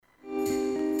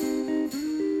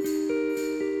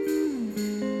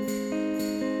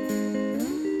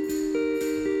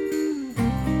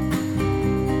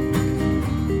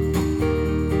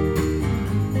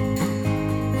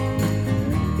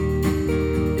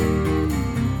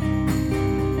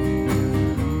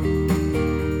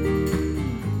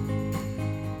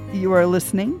You are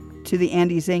listening to the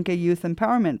Andy Zanka Youth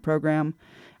Empowerment Program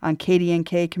on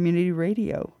KDNK Community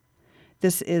Radio.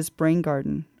 This is Brain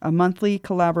Garden, a monthly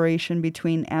collaboration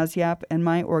between ASYAP and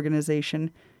my organization,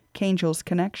 Kangel's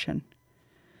Connection.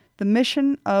 The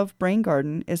mission of Brain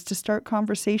Garden is to start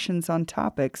conversations on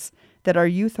topics that our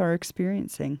youth are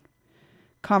experiencing.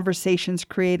 Conversations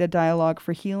create a dialogue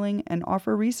for healing and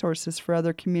offer resources for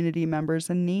other community members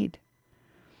in need.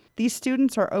 These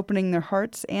students are opening their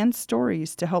hearts and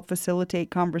stories to help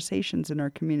facilitate conversations in our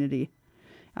community.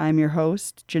 I'm your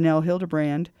host, Jenell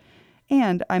Hilderbrand,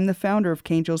 and I'm the founder of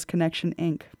Kangel's Connection,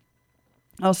 Inc.,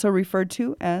 also referred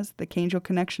to as the Kangel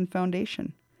Connection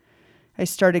Foundation. I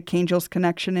started Kangel's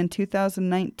Connection in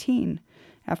 2019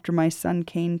 after my son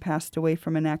Kane passed away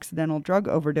from an accidental drug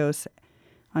overdose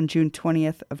on June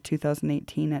 20th of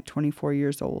 2018 at 24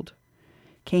 years old.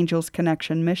 Kangel's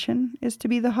Connection mission is to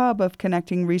be the hub of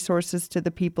connecting resources to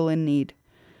the people in need.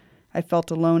 I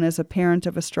felt alone as a parent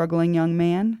of a struggling young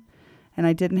man, and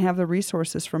I didn't have the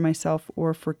resources for myself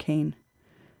or for Kane.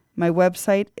 My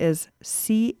website is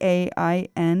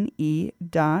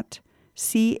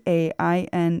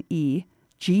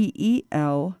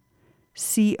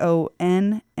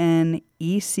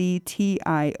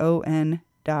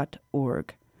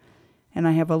And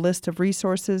I have a list of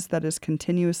resources that is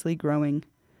continuously growing.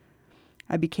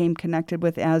 I became connected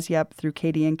with ASYAP through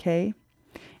KDNK.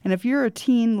 And if you're a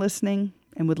teen listening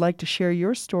and would like to share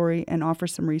your story and offer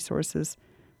some resources,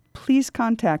 please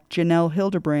contact Jenell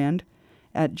Hilderbrand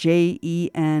at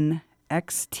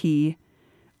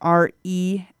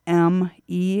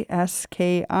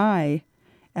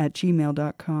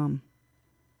JenXTREMESKI@gmail.com.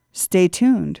 Stay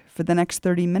tuned for the next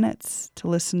 30 minutes to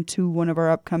listen to one of our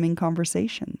upcoming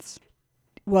conversations.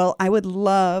 Well, I would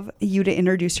love you to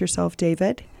introduce yourself,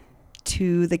 David,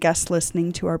 to the guests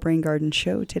listening to our Brain Garden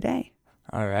show today.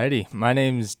 Alrighty. My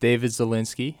name is David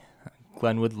Zalinsky,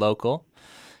 Glenwood local.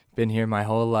 Been here my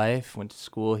whole life, went to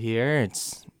school here.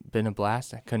 It's been a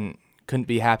blast. I couldn't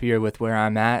be happier with where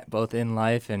I'm at, both in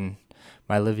life and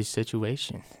my living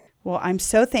situation. Well, I'm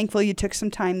so thankful you took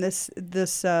some time this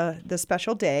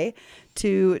special day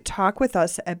to talk with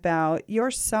us about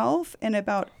yourself and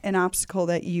about an obstacle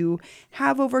that you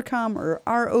have overcome or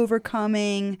are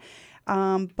overcoming.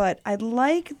 But I'd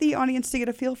like the audience to get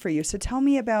a feel for you. So tell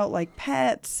me about like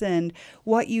pets and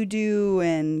what you do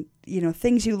and,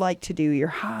 things you like to do, your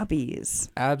hobbies.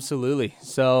 Absolutely.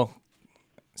 So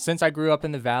since I grew up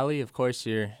in the valley, of course,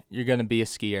 you're going to be a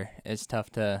skier. It's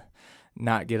tough to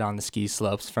not get on the ski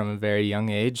slopes from a very young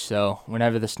age. So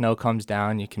whenever the snow comes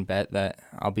down, you can bet that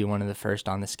I'll be one of the first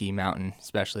on the ski mountain,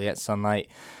 especially at sunlight.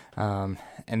 And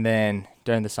then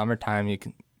during the summertime,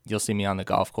 you'll see me on the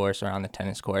golf course or on the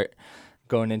tennis court.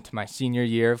 Going into my senior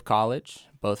year of college,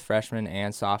 both freshman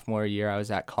and sophomore year, I was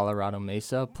at Colorado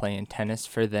Mesa playing tennis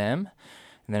for them.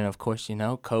 And then, of course,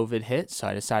 COVID hit, so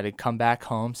I decided to come back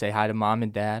home, say hi to mom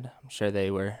and dad. I'm sure they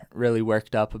were really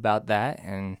worked up about that,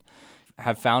 and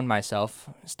have found myself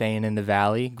staying in the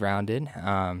valley, grounded.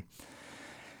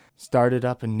 Started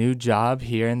up a new job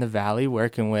here in the valley,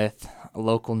 working with a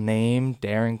local name,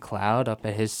 Darren Cloud, up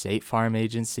at his State Farm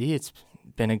agency. It's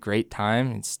been a great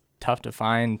time. It's tough to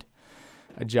find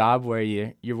a job where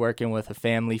you're working with a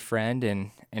family friend and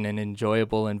in an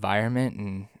enjoyable environment,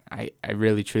 and I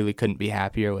really, truly couldn't be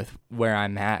happier with where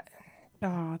I'm at.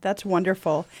 Oh, that's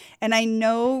wonderful. And I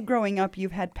know growing up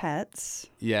you've had pets.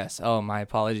 Yes. Oh, my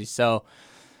apologies. So,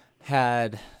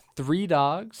 had 3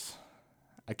 dogs,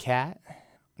 a cat.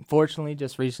 Unfortunately,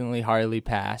 just recently Harley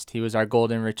passed. He was our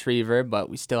golden retriever, but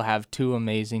we still have 2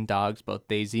 amazing dogs, both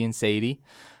Daisy and Sadie.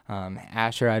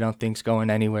 Asher, I don't think's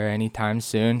going anywhere anytime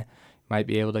soon. Might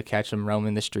be able to catch him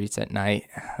roaming the streets at night,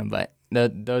 but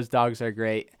those dogs are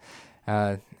great.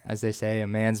 As they say, a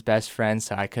man's best friend,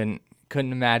 so I couldn't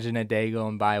imagine a day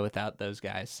going by without those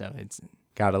guys. So it's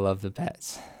gotta love the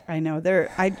pets. I know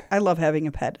I love having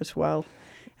a pet as well.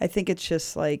 I think it's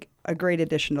just like a great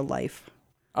addition to life.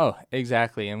 Oh,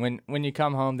 exactly. And when you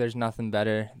come home, there's nothing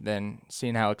better than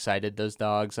seeing how excited those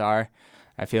dogs are.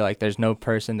 I feel like there's no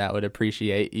person that would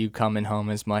appreciate you coming home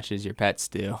as much as your pets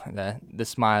do. The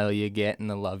smile you get and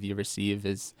the love you receive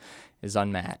is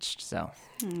unmatched. So,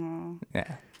 Aww.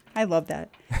 Yeah. I love that.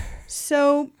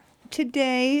 So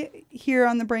today here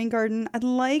on the Brain Garden, I'd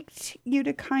like you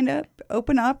to kind of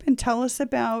open up and tell us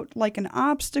about like an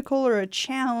obstacle or a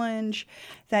challenge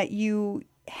that you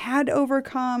had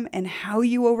overcome and how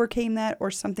you overcame that, or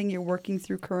something you're working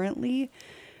through currently.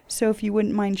 So if you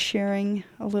wouldn't mind sharing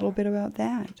a little bit about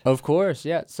that. Of course,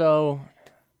 yeah. So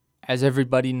as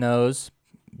everybody knows,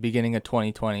 beginning of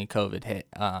 2020, COVID hit.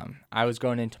 I was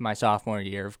going into my sophomore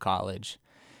year of college,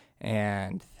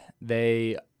 and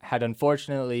they had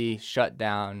unfortunately shut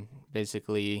down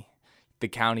basically the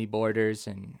county borders,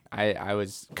 and I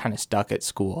was kind of stuck at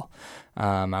school.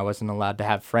 I wasn't allowed to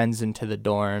have friends into the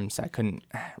dorms. I couldn't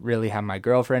really have my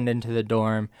girlfriend into the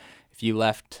dorm. If you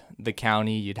left the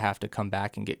county, you'd have to come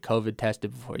back and get COVID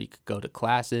tested before you could go to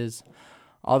classes.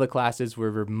 All the classes were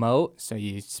remote, so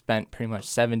you spent pretty much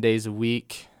 7 days a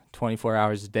week, 24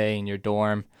 hours a day in your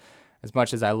dorm. As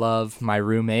much as I love my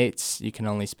roommates, you can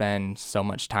only spend so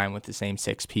much time with the same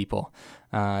 6 people.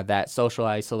 That social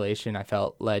isolation, I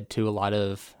felt, led to a lot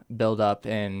of buildup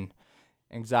in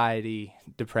anxiety,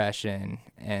 depression,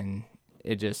 and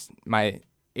my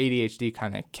ADHD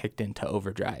kind of kicked into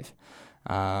overdrive.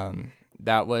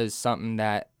 That was something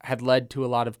that had led to a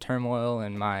lot of turmoil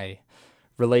in my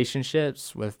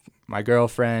relationships with my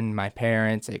girlfriend, my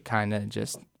parents. It kind of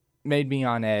just made me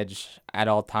on edge at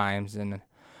all times, and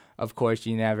of course,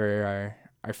 you never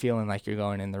are feeling like you're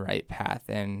going in the right path.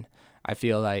 And I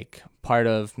feel like part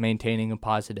of maintaining a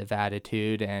positive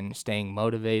attitude and staying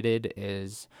motivated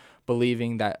is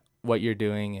believing that what you're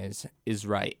doing is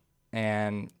right.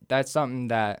 And that's something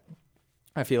that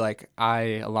I feel like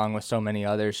I, along with so many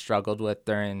others, struggled with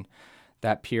during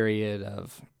that period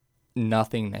of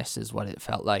nothingness is what it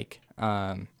felt like.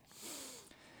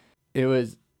 It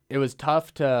was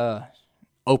tough to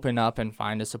open up and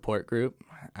find a support group.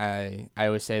 I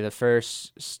always say the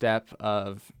first step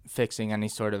of fixing any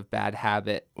sort of bad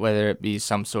habit, whether it be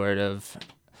some sort of,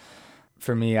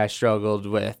 for me, I struggled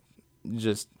with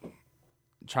just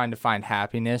trying to find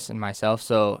happiness in myself.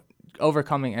 So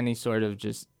overcoming any sort of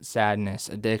just sadness,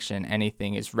 addiction,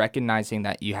 anything is recognizing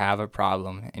that you have a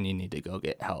problem and you need to go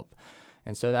get help.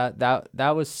 And so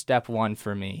that was step one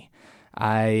for me.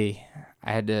 I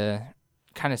had to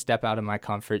kind of step out of my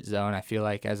comfort zone. I feel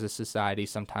like as a society,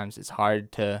 sometimes it's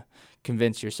hard to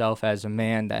convince yourself as a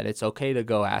man that it's okay to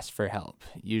go ask for help.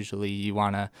 Usually you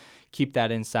want to keep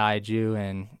that inside you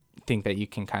and think that you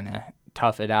can kind of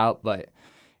tough it out, but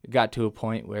it got to a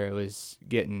point where it was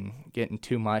getting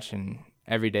too much, and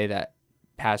every day that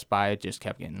passed by, it just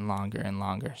kept getting longer and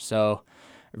longer. So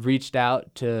I reached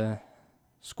out to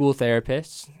school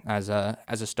therapists as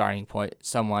a starting point,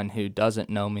 someone who doesn't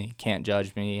know me, can't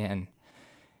judge me, and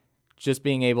just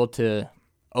being able to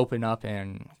open up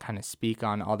and kind of speak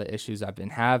on all the issues I've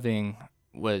been having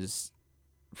was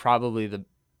probably the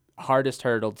hardest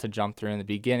hurdle to jump through in the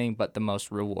beginning, but the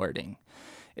most rewarding.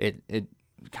 It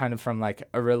kind of, from like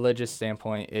a religious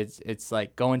standpoint, it's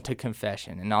like going to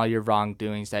confession, and all your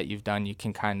wrongdoings that you've done, you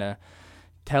can kind of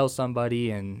tell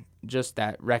somebody, and just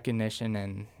that recognition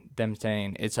and them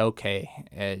saying it's okay,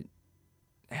 it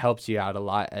helps you out a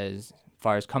lot as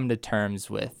far as come to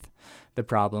terms with the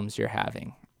problems you're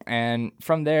having. And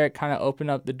from there, it kind of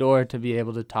opened up the door to be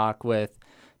able to talk with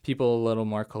people a little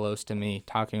more close to me,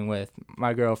 talking with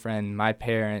my girlfriend, my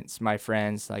parents, my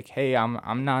friends, like, hey,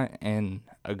 I'm not in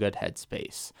a good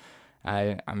headspace.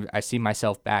 I see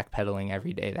myself backpedaling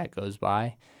every day that goes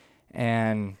by.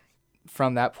 And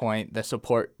from that point, the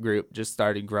support group just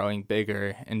started growing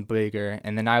bigger and bigger.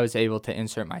 And then I was able to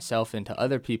insert myself into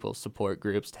other people's support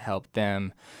groups to help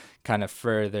them kind of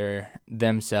further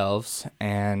themselves.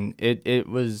 And it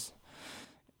was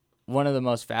one of the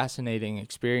most fascinating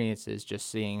experiences,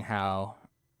 just seeing how,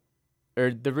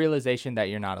 or the realization that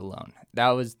you're not alone. That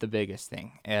was the biggest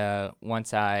thing.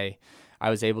 Once I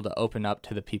was able to open up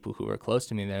to the people who were close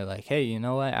to me, they're like, hey, you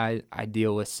know what? I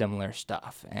deal with similar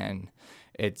stuff. And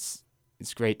it's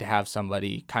great to have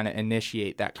somebody kind of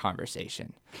initiate that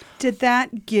conversation. Did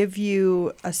that give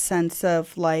you a sense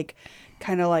of like,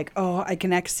 kind of like, oh, I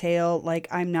can exhale, like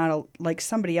I'm not like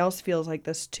somebody else feels like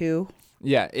this too?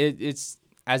 Yeah, it's,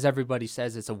 as everybody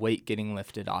says, it's a weight getting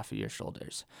lifted off of your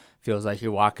shoulders. Feels like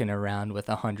you're walking around with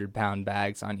 100-pound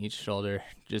bags on each shoulder,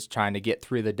 just trying to get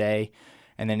through the day.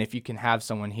 And then if you can have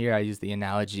someone here, I use the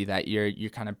analogy that you're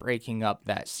kind of breaking up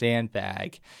that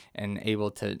sandbag and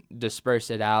able to disperse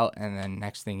it out. And then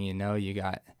next thing you know, you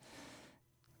got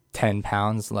 10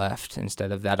 pounds left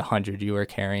instead of that 100 you were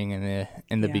carrying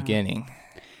in the beginning.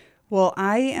 Well,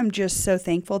 I am just so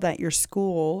thankful that your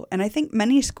school, and I think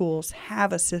many schools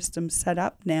have a system set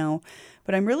up now,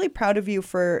 but I'm really proud of you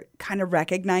for kind of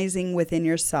recognizing within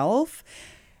yourself,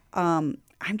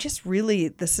 I'm just really,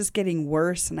 this is getting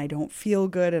worse and I don't feel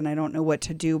good and I don't know what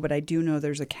to do, but I do know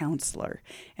there's a counselor.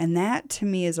 And that to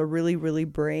me is a really, really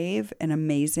brave and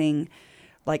amazing,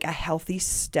 like a healthy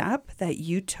step that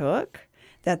you took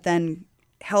that then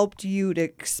helped you to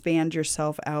expand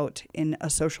yourself out in a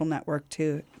social network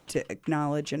to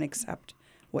acknowledge and accept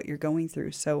what you're going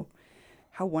through. So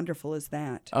How wonderful is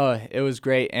that? Oh, it was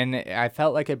great. And I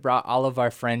felt like it brought all of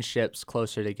our friendships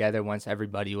closer together once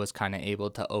everybody was kind of able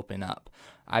to open up.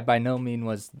 I by no means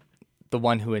was the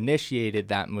one who initiated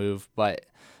that move, but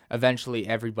eventually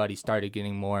everybody started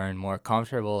getting more and more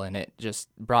comfortable, and it just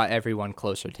brought everyone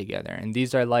closer together. And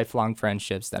these are lifelong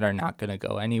friendships that are not going to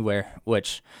go anywhere,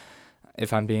 which,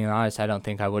 if I'm being honest, I don't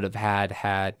think I would have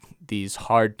had these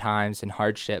hard times and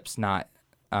hardships not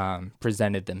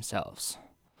presented themselves.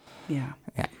 Yeah,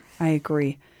 I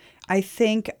agree. I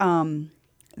think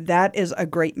that is a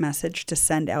great message to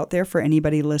send out there for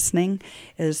anybody listening,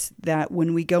 is that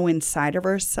when we go inside of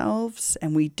ourselves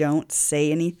and we don't say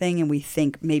anything and we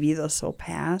think maybe this will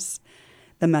pass,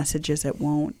 the message is it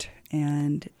won't.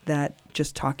 And that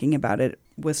just talking about it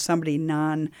with somebody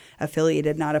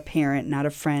non-affiliated, not a parent, not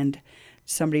a friend,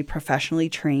 somebody professionally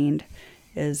trained,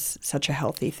 is such a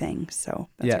healthy thing. So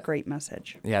that's a great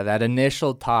message. Yeah, that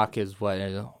initial talk is what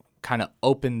kind of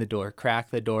opened the door,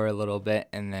 crack the door a little bit,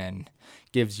 and then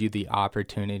gives you the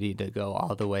opportunity to go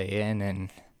all the way in. And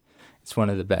it's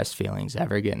one of the best feelings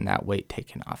ever, getting that weight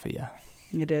taken off of you.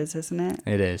 It is, isn't it?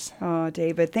 It is. Oh,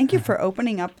 David, thank you for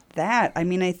opening up that. I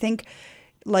mean, I think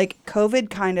like COVID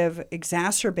kind of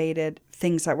exacerbated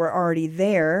things that were already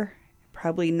there,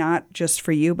 probably not just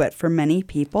for you, but for many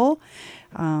people.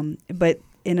 But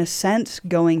in a sense,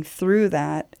 going through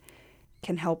that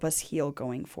can help us heal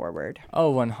going forward.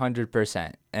 Oh,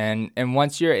 100%. And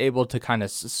once you're able to kind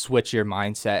of switch your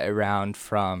mindset around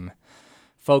from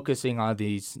focusing on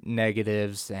these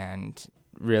negatives and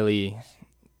really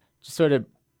just sort of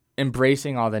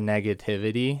embracing all the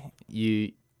negativity,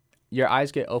 your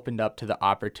eyes get opened up to the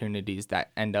opportunities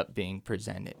that end up being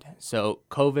presented. So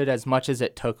COVID, as much as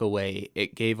it took away,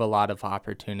 it gave a lot of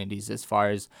opportunities as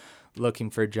far as looking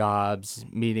for jobs,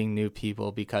 meeting new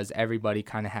people, because everybody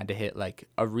kind of had to hit like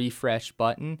a refresh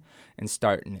button and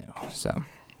start new. So,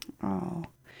 oh,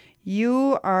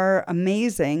 you are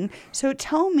amazing. So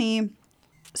tell me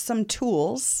some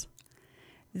tools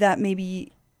that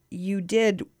maybe you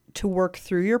did to work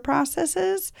through your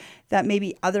processes that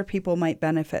maybe other people might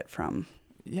benefit from.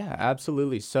 Yeah,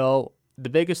 absolutely. So the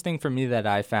biggest thing for me that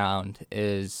I found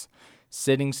is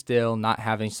sitting still, not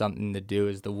having something to do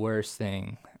is the worst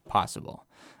thing possible.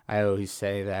 I always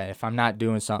say that if I'm not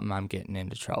doing something, I'm getting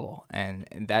into trouble. And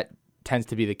that tends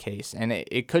to be the case. And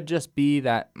it could just be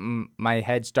that my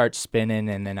head starts spinning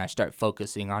and then I start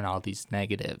focusing on all these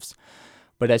negatives.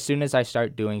 But as soon as I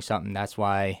start doing something, that's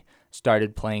why I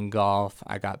started playing golf.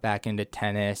 I got back into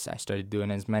tennis. I started doing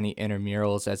as many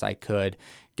intramurals as I could,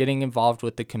 getting involved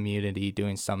with the community,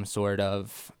 doing some sort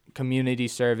of community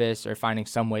service or finding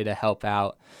some way to help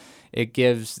out. It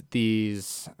gives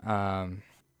these,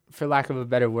 for lack of a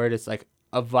better word, it's like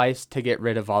a vice to get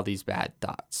rid of all these bad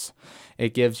thoughts.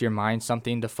 It gives your mind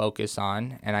something to focus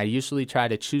on, and I usually try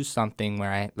to choose something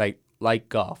where I like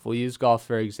golf. We'll use golf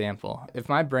for example. If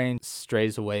my brain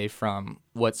strays away from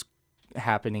what's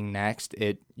happening next,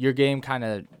 your game kind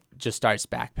of just starts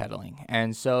backpedaling.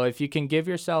 And so if you can give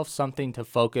yourself something to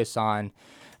focus on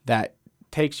that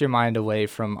takes your mind away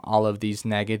from all of these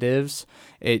negatives,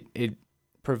 it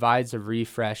provides a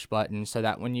refresh button so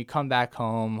that when you come back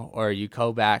home or you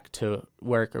go back to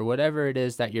work or whatever it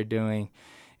is that you're doing,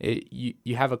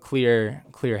 you have a clear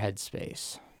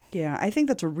headspace. Yeah, I think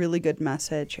that's a really good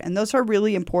message. And those are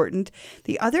really important.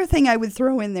 The other thing I would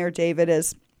throw in there, David,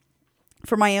 is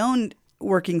for my own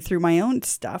working through my own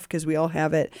stuff, because we all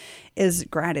have it, is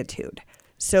gratitude.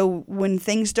 So when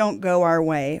things don't go our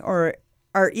way, or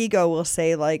our ego will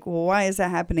say like, well, why is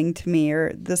that happening to me?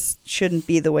 Or this shouldn't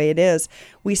be the way it is.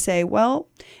 We say, well,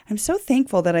 I'm so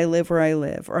thankful that I live where I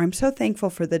live, or I'm so thankful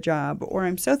for the job, or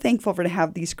I'm so thankful to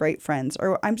have these great friends,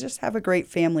 or I'm just have a great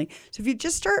family. So if you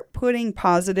just start putting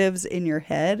positives in your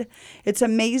head, it's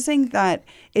amazing that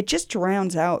it just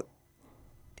drowns out.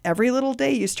 Every little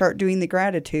day you start doing the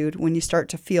gratitude. When you start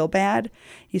to feel bad,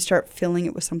 you start filling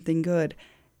it with something good.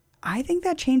 I think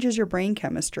that changes your brain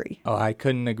chemistry. Oh, I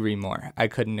couldn't agree more.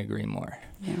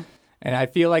 Yeah. And I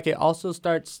feel like it also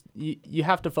starts, you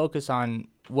have to focus on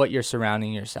what you're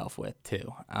surrounding yourself with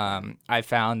too. I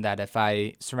found that if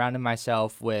I surrounded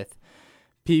myself with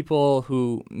people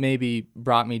who maybe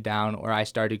brought me down, or I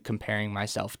started comparing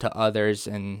myself to others,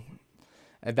 and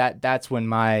that's when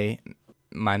my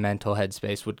mental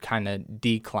headspace would kind of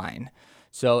decline.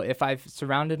 So if I've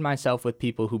surrounded myself with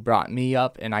people who brought me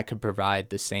up and I could provide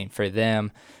the same for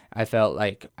them, I felt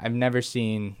like I've never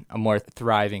seen a more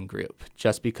thriving group,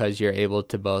 just because you're able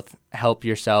to both help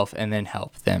yourself and then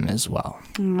help them as well.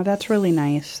 Oh, that's really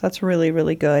nice. That's really,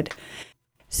 really good.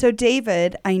 So,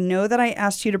 David, I know that I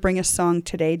asked you to bring a song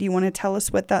today. Do you want to tell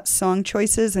us what that song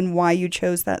choice is and why you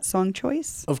chose that song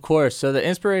choice? Of course. So the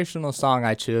inspirational song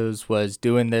I chose was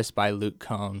Doing This by Luke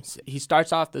Combs. He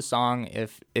starts off the song,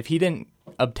 if he didn't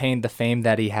obtain the fame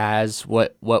that he has,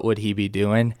 what would he be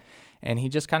doing? And he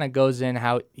just kind of goes in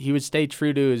how he would stay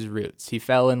true to his roots. He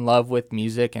fell in love with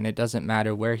music, and it doesn't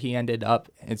matter where he ended up.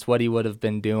 It's what he would have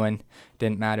been doing.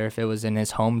 Didn't matter if it was in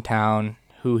his hometown,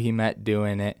 who he met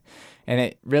doing it. And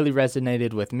it really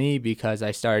resonated with me because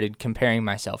I started comparing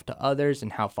myself to others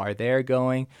and how far they're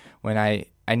going when I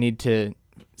need to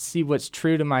see what's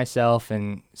true to myself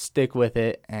and stick with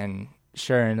it. And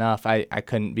sure enough, I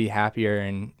couldn't be happier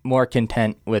and more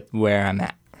content with where I'm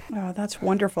at. Oh, that's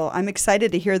wonderful. I'm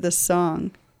excited to hear this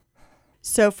song.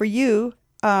 So for you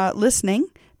listening,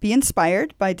 be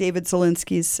inspired by David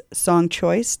Zalinsky's song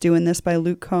choice, Doing This by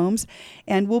Luke Combs.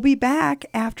 And we'll be back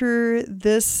after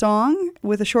this song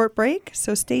with a short break,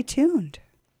 so stay tuned.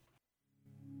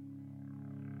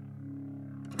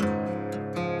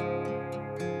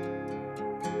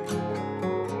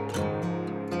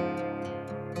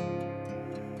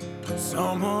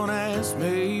 Someone asked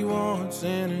me once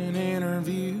in an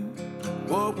interview,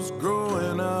 what was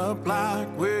growing up like?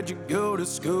 Where'd you go to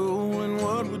school and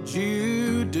what would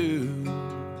you do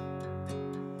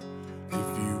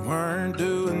if you weren't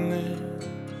doing this?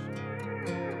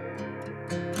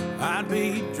 I'd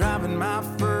be driving my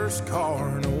first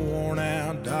car in a worn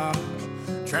out Dodge,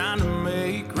 trying to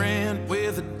make rent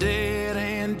with a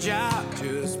dead-end job,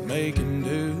 just making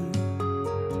do.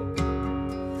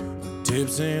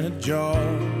 Tips in a jar,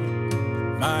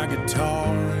 my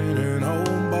guitar in an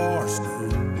old bar stool.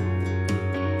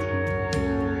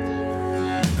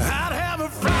 I'd have a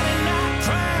Friday night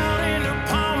crowd in the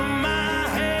palm of my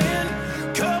hand,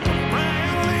 couple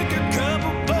brown liquor,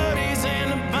 couple buddies in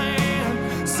the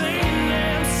band, singing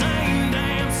them same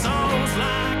damn songs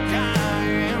like I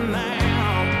am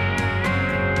now.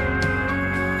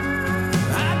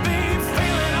 I'd be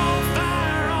feeling on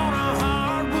fire on a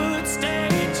hardwood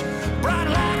stage, bright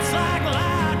lights like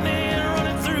lightning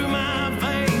running through my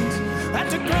veins. At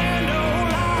the Grand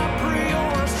Ole Opry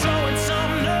or a show in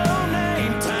some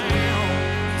no-name town.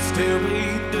 Still be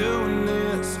doing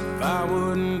this if I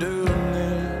wasn't doing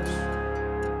this.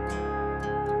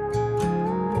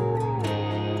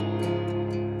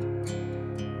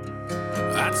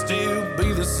 I'd still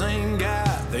be the same guy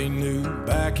they knew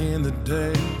back in the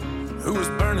day, who was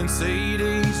burning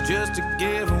CDs just to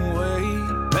give away,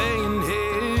 paying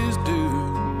his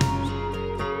dues.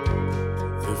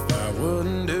 If I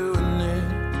wasn't doing this,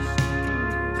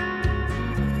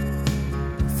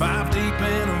 5 deep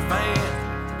in a van,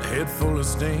 a head full of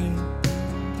steam,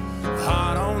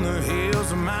 hot on the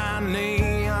heels of my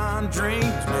neon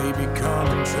dreams, maybe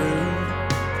coming true.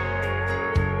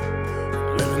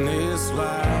 Living this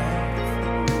life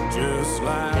just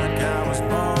like I was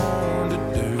born to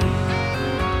do.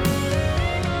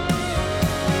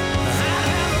 I'd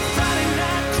have a Friday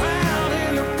night crowd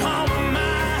in the palm of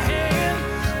my hand,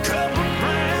 couple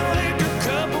brown liquor,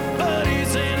 couple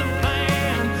buddies in a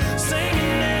band,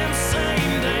 singing them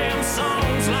same damn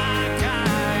songs like I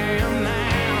am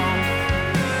now.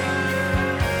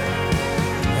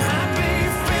 I'd be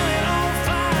feeling on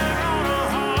fire on a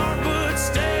hardwood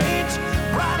stage,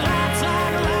 bright lights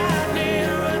like lightning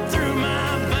run through my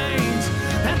veins.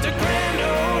 At the Grand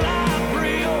Ole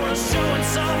Opry or a show in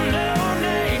some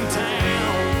no-name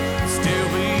town. Still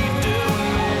be doing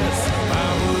this if I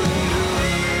wasn't doing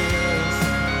this.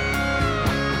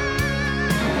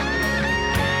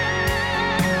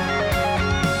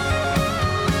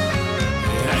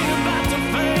 It ain't about the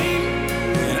fame,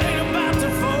 it ain't about the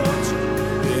fortune,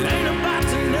 it ain't about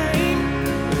the name,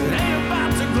 it ain't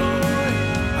about the glory.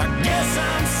 I guess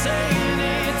I'm saying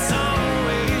it's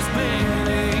always been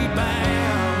about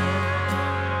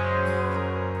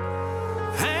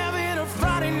having a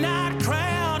Friday night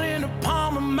crowd in the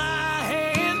palm of my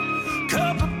hand,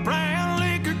 cup of brown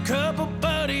liquor, couple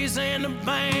buddies in the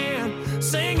band,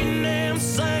 singing them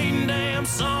same damn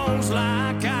songs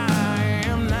like I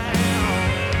am now.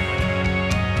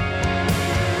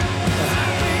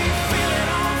 I'd be feeling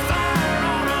on fire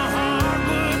on a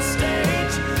hardwood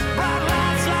stage, bright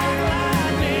lights like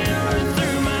lightning run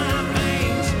through my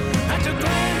veins. At the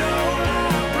Grand Ole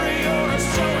Opry or a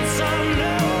show in some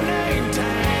no-name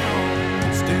town.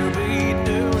 Still be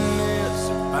doing this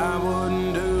if I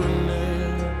wasn't doing this.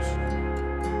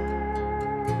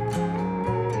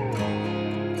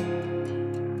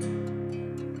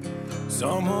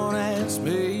 Someone asked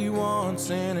me once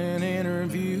in an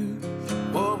interview,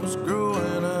 what was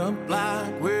growing up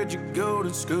like? Where'd you go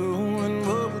to school and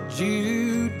what would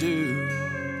you do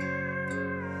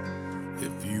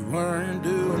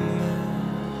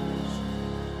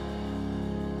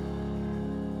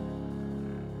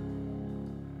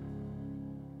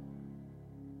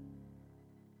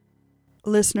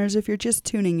Listeners, if you're just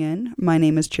tuning in, my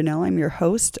name is Jenell. I'm your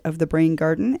host of The Brain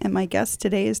Garden, and my guest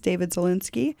today is David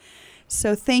Zalinsky.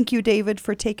 So thank you, David,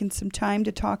 for taking some time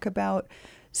to talk about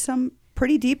some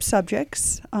pretty deep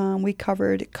subjects. We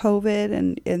covered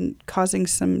COVID and causing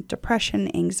some depression,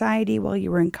 anxiety while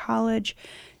you were in college,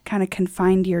 kind of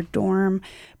confined to your dorm.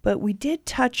 But we did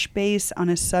touch base on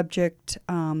a subject,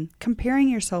 comparing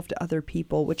yourself to other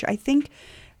people, which I think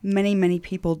many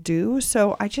people do.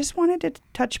 So I just wanted to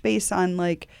touch base on,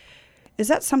 like, is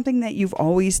that something that you've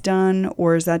always done,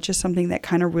 or is that just something that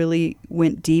kind of really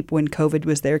went deep when COVID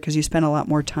was there because you spent a lot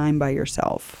more time by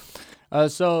yourself?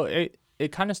 So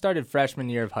it kind of started freshman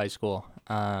year of high school.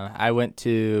 I went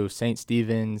to St.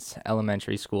 Stephen's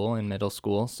Elementary School in middle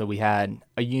school, so we had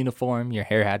a uniform. Your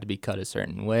hair had to be cut a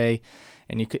certain way,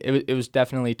 and it was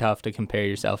definitely tough to compare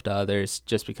yourself to others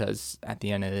just because at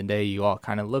the end of the day, you all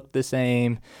kind of looked the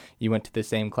same. You went to the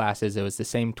same classes. It was the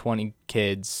same 20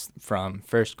 kids from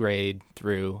first grade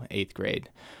through 8th grade.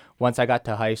 Once I got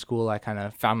to high school, I kind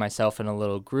of found myself in a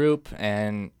little group,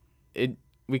 and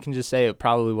we can just say it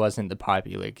probably wasn't the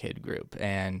popular kid group.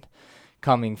 And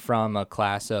coming from a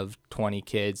class of 20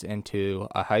 kids into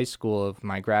a high school of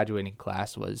my graduating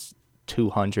class was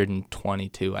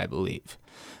 222, I believe.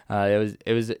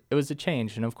 It was a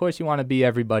change, and of course you want to be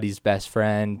everybody's best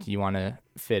friend. You want to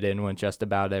fit in with just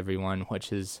about everyone,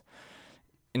 which is,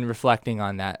 in reflecting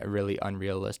on that, a really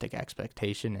unrealistic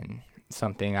expectation and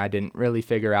something I didn't really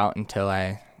figure out until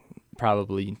I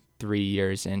probably 3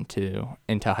 years into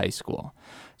high school.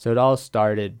 So it all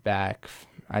started back,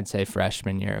 I'd say,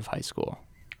 freshman year of high school.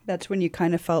 That's when you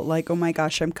kind of felt like, oh my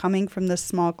gosh, I'm coming from this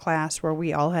small class where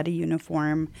we all had a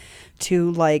uniform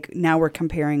to, like, now we're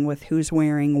comparing with who's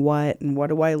wearing what and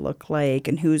what do I look like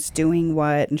and who's doing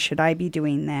what and should I be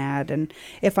doing that, and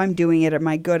if I'm doing it, am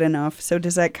I good enough? So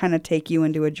does that kind of take you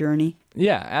into a journey?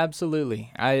 Yeah,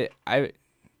 absolutely. I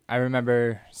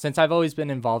remember, since I've always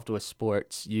been involved with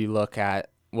sports, you look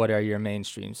at what are your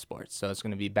mainstream sports. So it's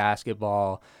going to be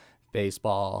basketball,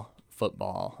 baseball,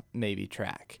 football, maybe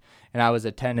track. And I was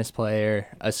a tennis player,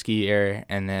 a skier,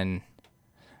 and then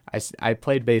I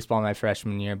played baseball my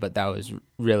freshman year, but that was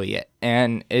really it.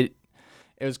 And it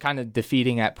was kind of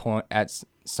defeating at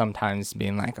sometimes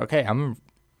being like, okay, I'm a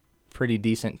pretty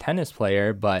decent tennis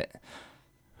player, but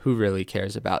who really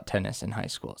cares about tennis in high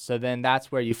school? So then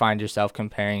that's where you find yourself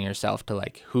comparing yourself to,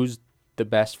 like, who's the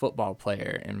best football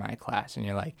player in my class, and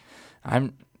you're like,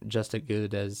 I'm just as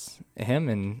good as him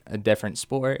in a different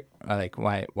sport. Like,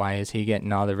 why is he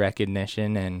getting all the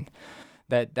recognition? And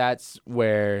that's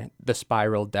where the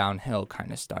spiral downhill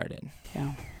kind of started.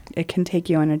 Yeah, it can take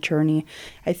you on a journey.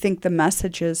 I think the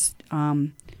message is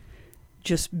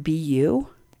just be you,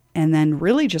 and then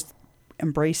really just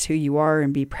embrace who you are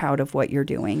and be proud of what you're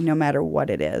doing, no matter what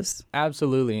it is.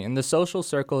 Absolutely. And the social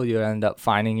circle you end up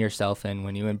finding yourself in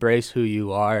when you embrace who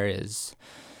you are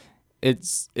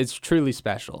it's truly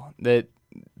special. That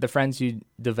the friends you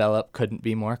develop couldn't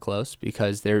be more close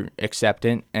because they're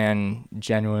acceptant and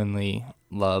genuinely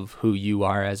love who you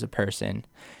are as a person.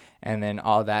 And then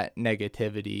all that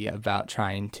negativity about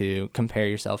trying to compare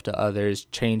yourself to others,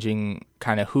 changing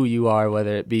kind of who you are,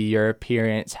 whether it be your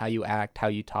appearance, how you act, how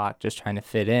you talk, just trying to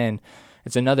fit in,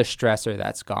 it's another stressor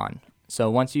that's gone. So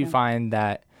once you find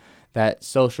that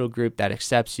social group that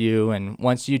accepts you, and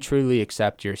once you truly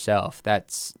accept yourself,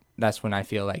 that's when I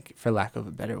feel like, for lack of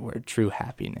a better word, true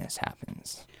happiness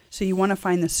happens. So you want to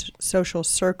find this social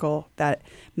circle that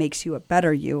makes you a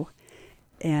better you,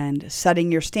 and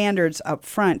setting your standards up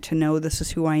front to know this is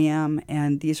who I am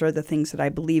and these are the things that I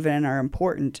believe in and are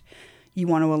important. You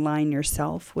want to align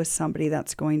yourself with somebody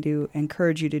that's going to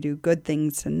encourage you to do good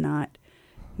things and not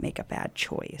make a bad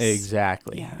choice.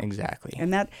 Exactly. Yeah. Exactly.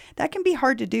 And that can be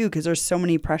hard to do because there's so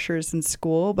many pressures in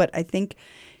school, but I think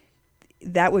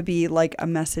that would be like a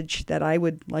message that I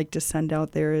would like to send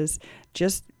out there is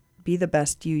just be the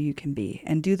best you can be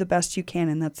and do the best you can,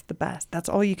 and that's the best. That's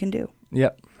all you can do.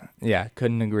 Yep. Yeah,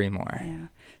 couldn't agree more. Yeah.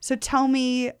 So tell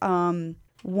me one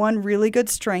really good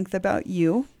strength about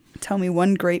you. Tell me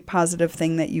one great positive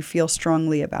thing that you feel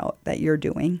strongly about that you're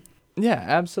doing. Yeah,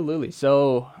 absolutely.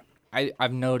 So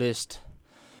I've noticed,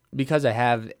 because I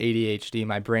have ADHD,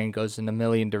 my brain goes in a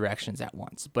million directions at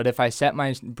once. But if I set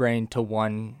my brain to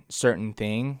one certain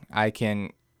thing, I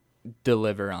can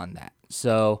deliver on that.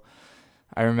 So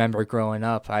I remember growing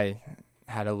up, I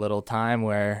had a little time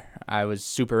where I was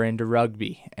super into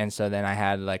rugby. And so then I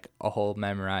had like a whole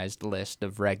memorized list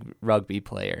of rugby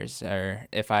players. Or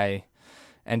if I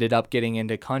ended up getting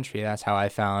into country, that's how I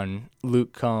found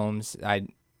Luke Combs. I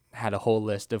had a whole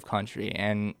list of country.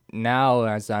 And now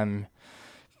as I'm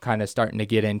kind of starting to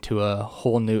get into a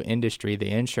whole new industry,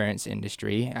 the insurance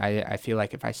industry. I feel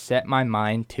like if I set my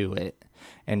mind to it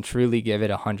and truly give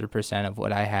it 100% of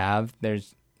what I have,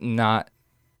 there's not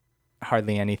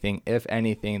hardly anything, if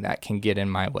anything, that can get in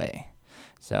my way.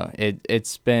 So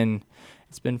it's been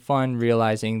fun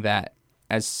realizing that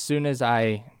as soon as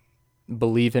I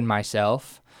believe in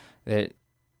myself, that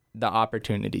the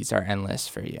opportunities are endless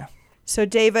for you. So,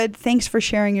 David, thanks for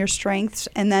sharing your strengths.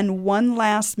 And then one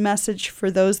last message for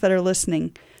those that are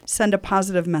listening. Send a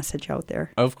positive message out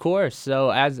there. Of course.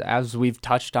 So as we've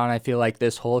touched on, I feel like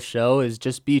this whole show is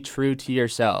just be true to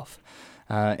yourself.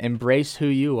 Embrace who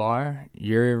you are.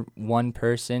 You're one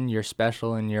person. You're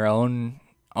special in your own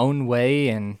way.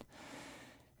 And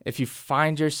if you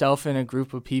find yourself in a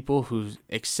group of people who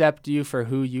accept you for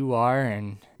who you are,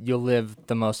 and you'll live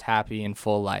the most happy and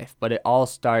full life. But it all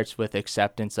starts with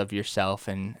acceptance of yourself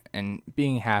and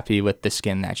being happy with the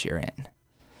skin that you're in.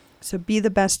 So be the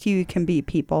best you can be,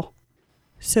 people.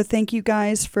 So thank you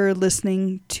guys for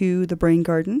listening to The Brain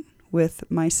Garden with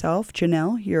myself,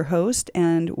 Jenell, your host,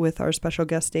 and with our special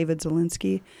guest, David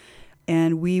Zalinsky.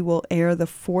 And we will air the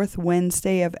 4th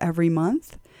Wednesday of every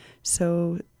month.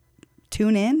 So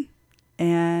tune in,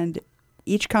 and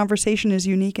each conversation is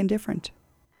unique and different.